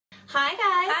Hi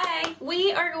guys! Hi!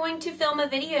 We are going to film a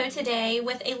video today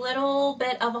with a little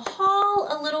bit of a haul,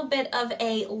 a little bit of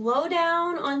a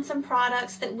lowdown on some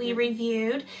products that we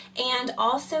reviewed, and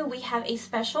also we have a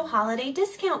special holiday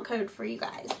discount code for you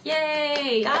guys.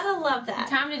 Yay! Gotta love that.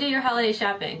 Time to do your holiday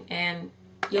shopping, and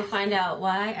you'll find out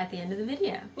why at the end of the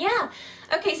video. Yeah.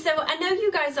 Okay, so I know you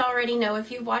guys already know,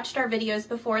 if you've watched our videos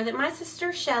before, that my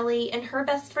sister Shelly and her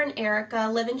best friend Erica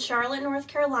live in Charlotte, North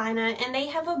Carolina, and they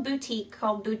have a boutique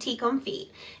called Boutique on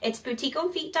Feet. It's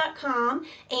boutiqueonfeet.com,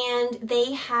 and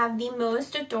they have the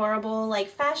most adorable, like,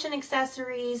 fashion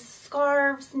accessories,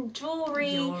 scarves, and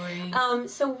jewelry.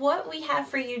 So what we have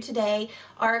for you today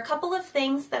are a couple of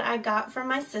things that I got from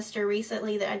my sister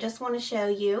recently that I just want to show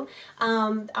you.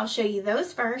 I'll show you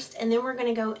those first, and then we're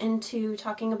going to go into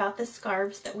talking about the scarves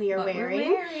that we are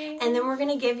wearing. And then we're going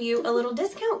to give you a little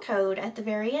discount code at the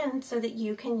very end so that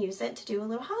you can use it to do a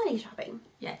little holiday shopping.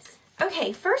 Yes.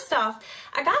 Okay, first off,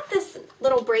 I got this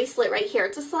little bracelet right here.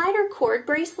 It's a slider cord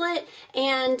bracelet,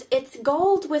 and it's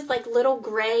gold with like little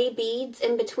gray beads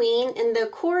in between, and the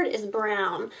cord is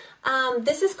brown.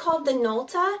 This is called the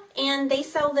Nolta, and they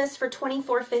sell this for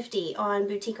 $24.50 on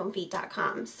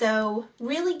boutiqueonfeet.com. So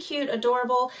really cute,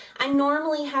 adorable. I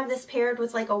normally have this paired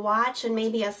with like a watch and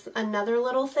maybe another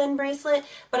little thin bracelet,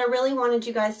 but I really wanted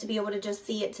you guys to be able to just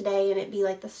see it today and it be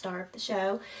like the star of the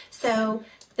show. So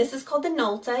this is called the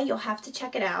Nolta. You'll have to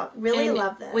check it out. Really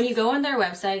love this. When you go on their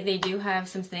website, they do have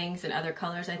some things in other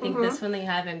colors. I think this one they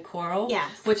have in coral,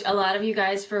 yes, which a lot of you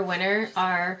guys for winter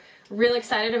are real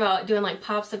excited about doing, like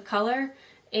pops of color.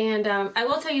 And I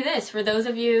will tell you this, for those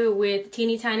of you with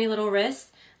teeny tiny little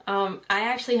wrists, I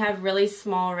actually have really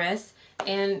small wrists,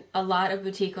 and a lot of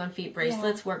Boutique on Feet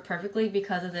bracelets work perfectly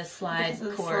because of this slide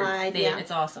cord.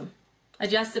 It's awesome.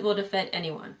 Adjustable to fit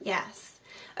anyone. Yes.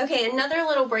 Okay, another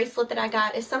little bracelet that I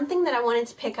got is something that I wanted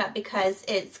to pick up because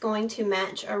it's going to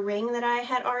match a ring that I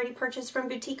had already purchased from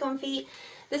Boutique on Feet.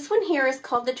 This one here is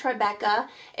called the Tribeca.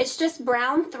 It's just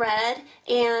brown thread,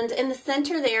 and in the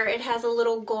center there it has a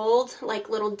little gold, like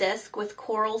little disc with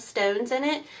coral stones in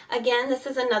it. Again, this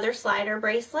is another slider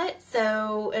bracelet,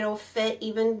 so it'll fit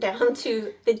even down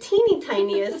to the teeny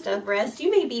tiniest of wrists. You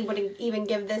may be able to even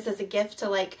give this as a gift to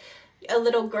like a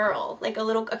little girl, like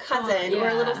a cousin or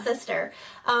a little sister.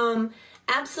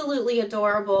 Absolutely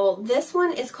adorable. This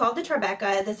one is called the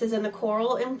Tribeca. This is in the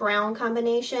coral and brown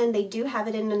combination. They do have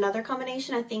it in another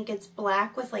combination. I think it's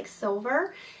black with like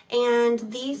silver.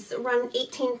 And these run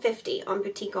 $18.50 on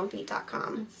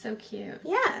boutiqueonfeet.com. So cute.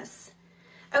 Yes.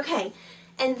 Okay.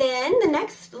 And then the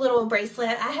next little bracelet,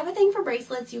 I have a thing for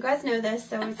bracelets, you guys know this,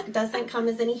 so it doesn't come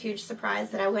as any huge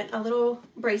surprise that I went a little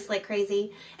bracelet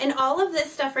crazy. And all of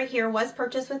this stuff right here was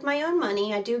purchased with my own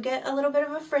money. I do get a little bit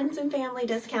of a friends and family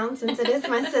discount since it is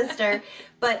my sister,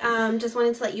 but just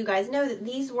wanted to let you guys know that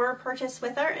these were purchased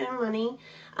with our own money.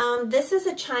 This is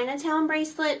a Chinatown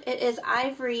bracelet. It is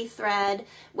ivory thread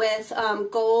with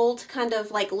gold kind of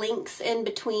like links in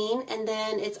between, and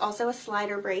then it's also a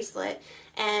slider bracelet.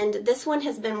 And this one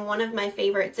has been one of my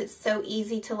favorites. It's so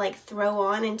easy to like throw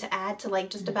on and to add to like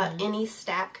just about any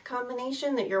stack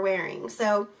combination that you're wearing.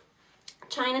 So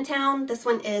Chinatown, this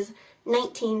one is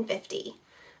 $19.50.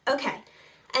 Okay,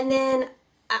 and then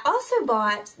I also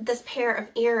bought this pair of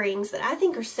earrings that I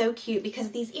think are so cute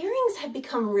because these earrings have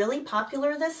become really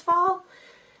popular this fall.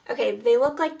 Okay, they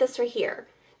look like this right here.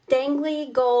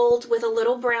 Dangly gold with a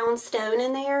little brown stone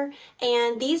in there,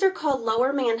 and these are called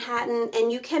Lower Manhattan,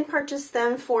 and you can purchase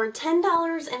them for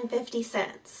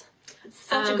 $10.50. It's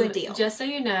such a good deal. Just so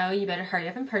you know, you better hurry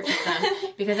up and purchase them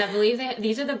because I believe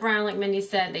these are the brown, like Mindy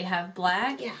said. They have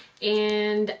black,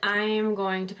 and I am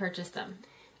going to purchase them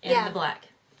in the black.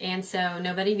 And so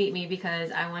nobody beat me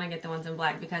because I want to get the ones in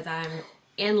black because I'm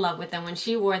in love with them. When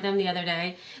she wore them the other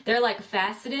day, they're like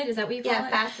faceted. Is that what you call it? Yeah,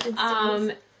 faceted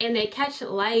stones. And they catch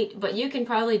light, but you can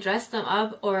probably dress them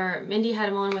up, or Mindy had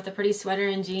them on with a pretty sweater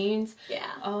and jeans. Yeah.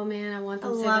 Oh man, I want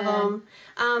them so bad. Love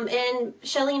them. And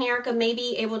Shelly and Erica may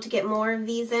be able to get more of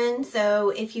these in, so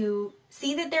if you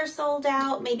see that they're sold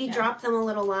out, maybe drop them a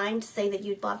little line to say that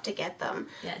you'd love to get them.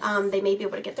 Yes. They may be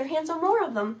able to get their hands on more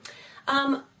of them.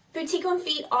 Boutique on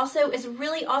Feet also is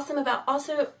really awesome about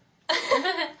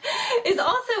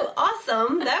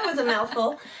that was a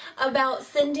mouthful, about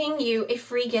sending you a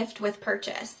free gift with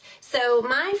purchase. So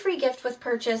my free gift with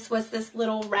purchase was this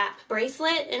little wrap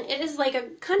bracelet, and it is like a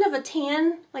kind of a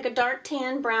tan, like a dark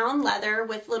tan brown leather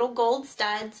with little gold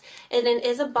studs, and it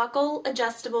is a buckle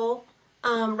adjustable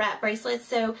wrap bracelet,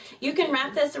 so you can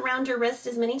wrap this around your wrist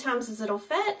as many times as it'll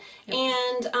fit.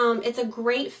 And it's a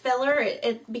great filler.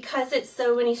 Because it's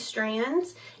so many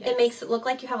strands, it makes it look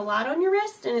like you have a lot on your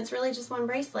wrist, and it's really just one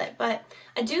bracelet. But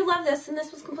I do love this, and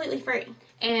this was completely free.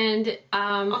 And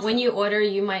Awesome. when you order,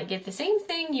 you might get the same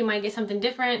thing. You might get something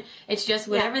different. It's just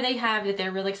whatever they have that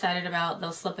they're really excited about,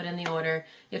 they'll slip it in the order.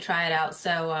 You'll try it out.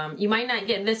 So you might not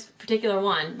get this particular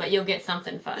one, but you'll get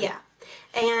something fun. Yeah.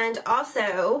 And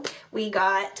also, we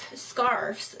got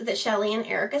scarves that Shelly and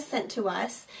Erica sent to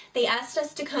us. They asked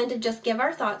us to kind of just give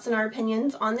our thoughts and our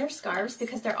opinions on their scarves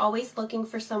because they're always looking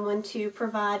for someone to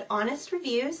provide honest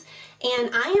reviews. And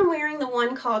I am wearing the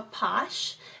one called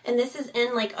Posh, and this is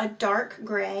in like a dark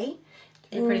gray.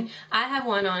 They're pretty. I have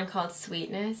one on called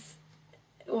Sweetness.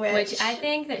 Which I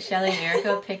think that Shelly and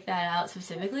Erica picked that out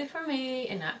specifically for me,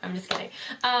 and I'm just kidding.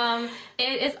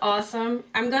 It is awesome.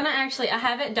 I'm gonna actually, I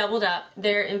have it doubled up.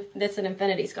 That's an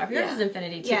infinity scarf. Yours is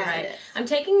infinity too, right? It is. I'm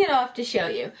taking it off to show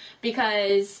you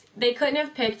because they couldn't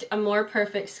have picked a more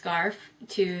perfect scarf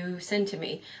to send to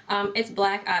me. It's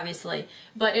black, obviously,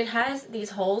 but it has these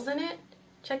holes in it.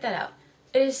 Check that out.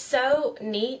 It is so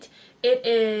neat. It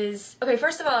is, okay,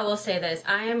 first of all, I will say this.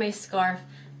 I am a scarf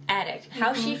addict.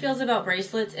 How she feels about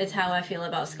bracelets is how I feel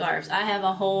about scarves. I have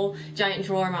a whole giant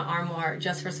drawer in my armoire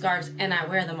just for scarves, and I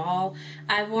wear them all.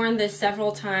 I've worn this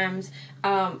several times.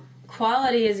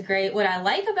 Quality is great. What I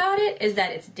like about it is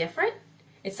that it's different.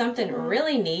 It's something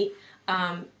really neat.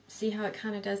 See how it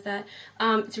kind of does that?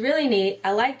 It's really neat.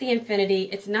 I like the infinity.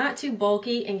 It's not too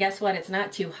bulky, and guess what? It's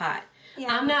not too hot. Yeah.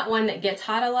 I'm not one that gets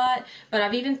hot a lot, but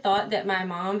I've even thought that my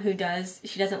mom,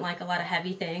 she doesn't like a lot of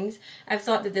heavy things. I've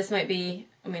thought that this might be,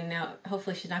 I mean, now,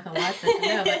 hopefully she's not going to watch this and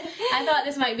know, but I thought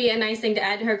this might be a nice thing to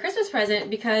add to her Christmas present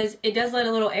because it does let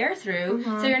a little air through,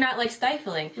 so you're not, like,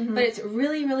 stifling. But it's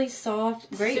really, really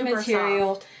soft, great Super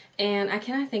material, soft. And I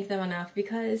cannot thank them enough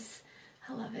because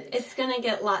I love it. It's going to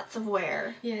get lots of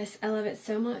wear. Yes, I love it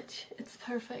so much. It's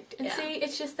perfect. And Yeah. see,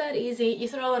 it's just that easy. You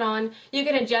throw it on, you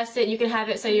can adjust it, you can have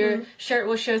it so your shirt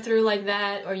will show through like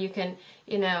that, or you can,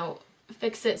 you know,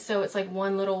 fix it so it's like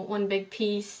one big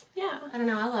piece. Yeah. I don't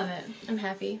know, I love it. I'm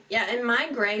happy. Yeah, and my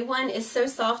gray one is so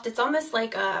soft. It's almost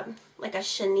like a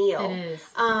chenille. It is.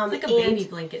 It's like a and baby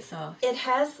blanket soft. it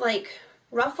has like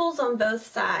ruffles on both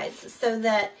sides so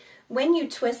that when you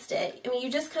twist it, I mean, you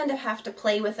just kind of have to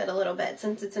play with it a little bit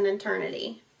since it's an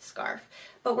eternity scarf.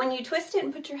 But when you twist it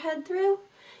and put your head through,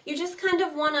 you just kind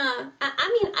of want to,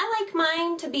 I mean, I like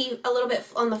mine to be a little bit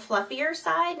on the fluffier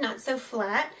side, not so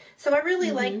flat. So I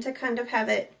really like to kind of have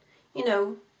it, you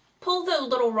know, pull the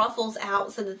little ruffles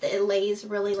out so that it lays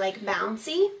really like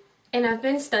bouncy. And I've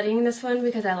been studying this one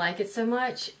because I like it so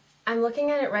much. I'm looking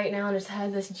at it right now and just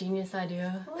had this genius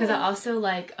idea because I also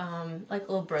like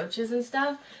little brooches and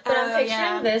stuff. But I'm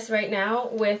picturing this right now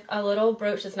with a little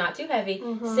brooch that's not too heavy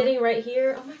sitting right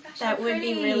here. Oh my gosh, That would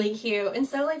be really cute and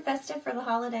so like festive for the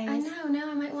holidays. I know. Now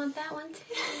I might want that one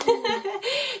too.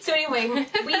 So anyway,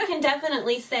 we can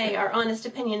definitely say our honest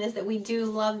opinion is that we do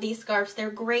love these scarves.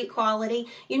 They're great quality.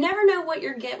 You never know what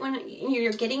you're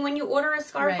getting when you order a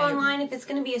scarf online. If it's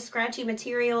going to be a scratchy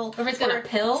material, or if it's going to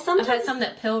pill. I've had some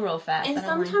that pill real fast. And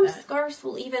sometimes scarves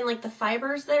will even, like the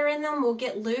fibers that are in them will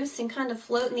get loose and kind of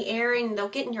float in the air and they'll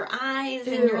get in your eyes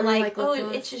and you're like, oh,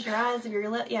 it itches your eyes and your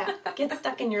lip. Yeah, get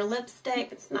stuck in your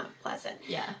lipstick. It's not pleasant.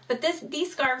 Yeah. But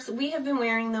these scarves, we have been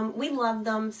wearing them. We love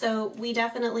them. So we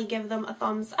definitely give them a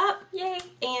thumbs up. Yay.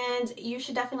 And you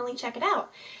should definitely check it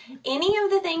out. Any of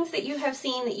the things that you have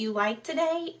seen that you like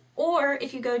today, or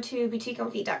if you go to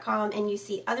boutiqueonfeet.com and you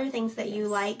see other things that you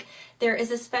like, there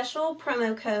is a special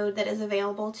promo code that is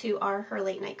available to our Her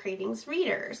Late Night Cravings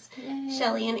readers. Yay.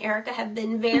 Shelly and Erica have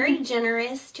been very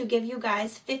generous to give you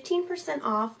guys 15%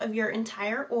 off of your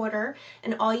entire order,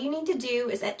 and all you need to do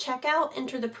is at checkout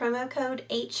enter the promo code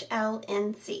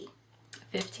HLNC.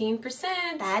 15%.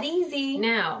 That easy.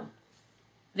 Now,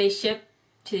 they ship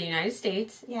to the United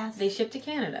States. Yes. They ship to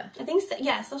Canada. I think so.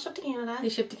 Yes, they'll ship to Canada. They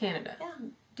ship to Canada. Yeah.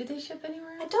 Do they ship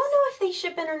anywhere else? I don't know if they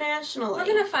ship internationally. We're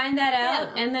gonna find that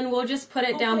out, Yeah. and then we'll just put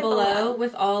it down put it below below.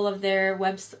 with all of their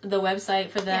the website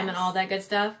for them and Yes. all that good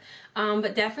stuff.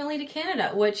 But definitely to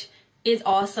Canada, which is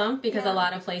awesome because Yeah. a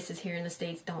lot of places here in the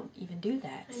States don't even do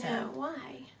that. I So know.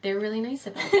 Why? they're really nice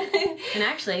about it. And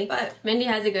actually, But- Mindy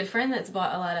has a good friend that's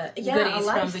bought a lot of Yeah, a goodies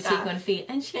lot from of Boutique stuff. on Feet,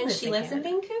 and she lives in Canada.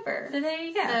 Vancouver. So there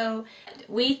you go. So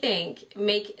We think,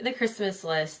 make the Christmas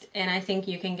list, and I think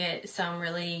you can get some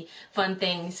really fun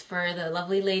things for the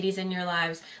lovely ladies in your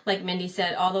lives. Like Mindy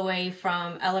said, all the way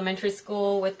from elementary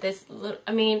school with this little,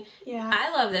 I mean, Yeah.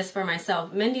 I love this for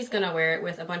myself. Mindy's going to wear it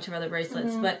with a bunch of other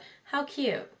bracelets, but how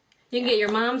cute. You can get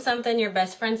your mom something, your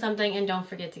best friend something, and don't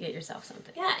forget to get yourself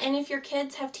something. yeah, and if your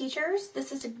kids have teachers,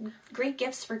 this is a great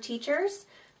gifts for teachers.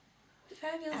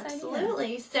 fabulous idea.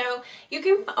 Absolutely. So you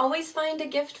can always find a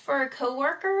gift for a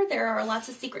coworker. There are lots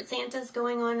of Secret Santas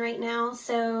going on right now.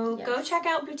 So go check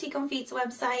out Boutique on Feet's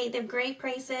website. They have great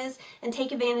prices and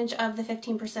take advantage of the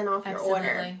 15% off your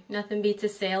order. Nothing beats a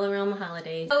sale around the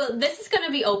holidays. So this is going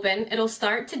to be open. It'll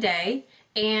start today.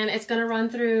 And it's going to run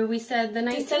through, we said, the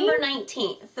 19th? December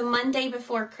 19th, the Monday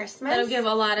before Christmas. That'll give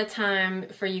a lot of time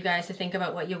for you guys to think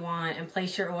about what you want and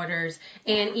place your orders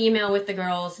and email with the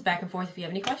girls back and forth if you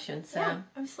have any questions. So yeah,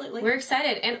 absolutely. We're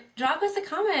excited. And drop us a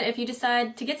comment if you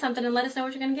decide to get something and let us know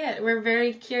what you're going to get. We're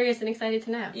very curious and excited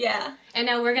to know. Yeah. And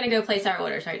now we're going to go place our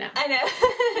orders right now. I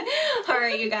know. All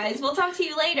right, you guys. We'll talk to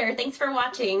you later. Thanks for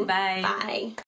watching. Bye. Bye.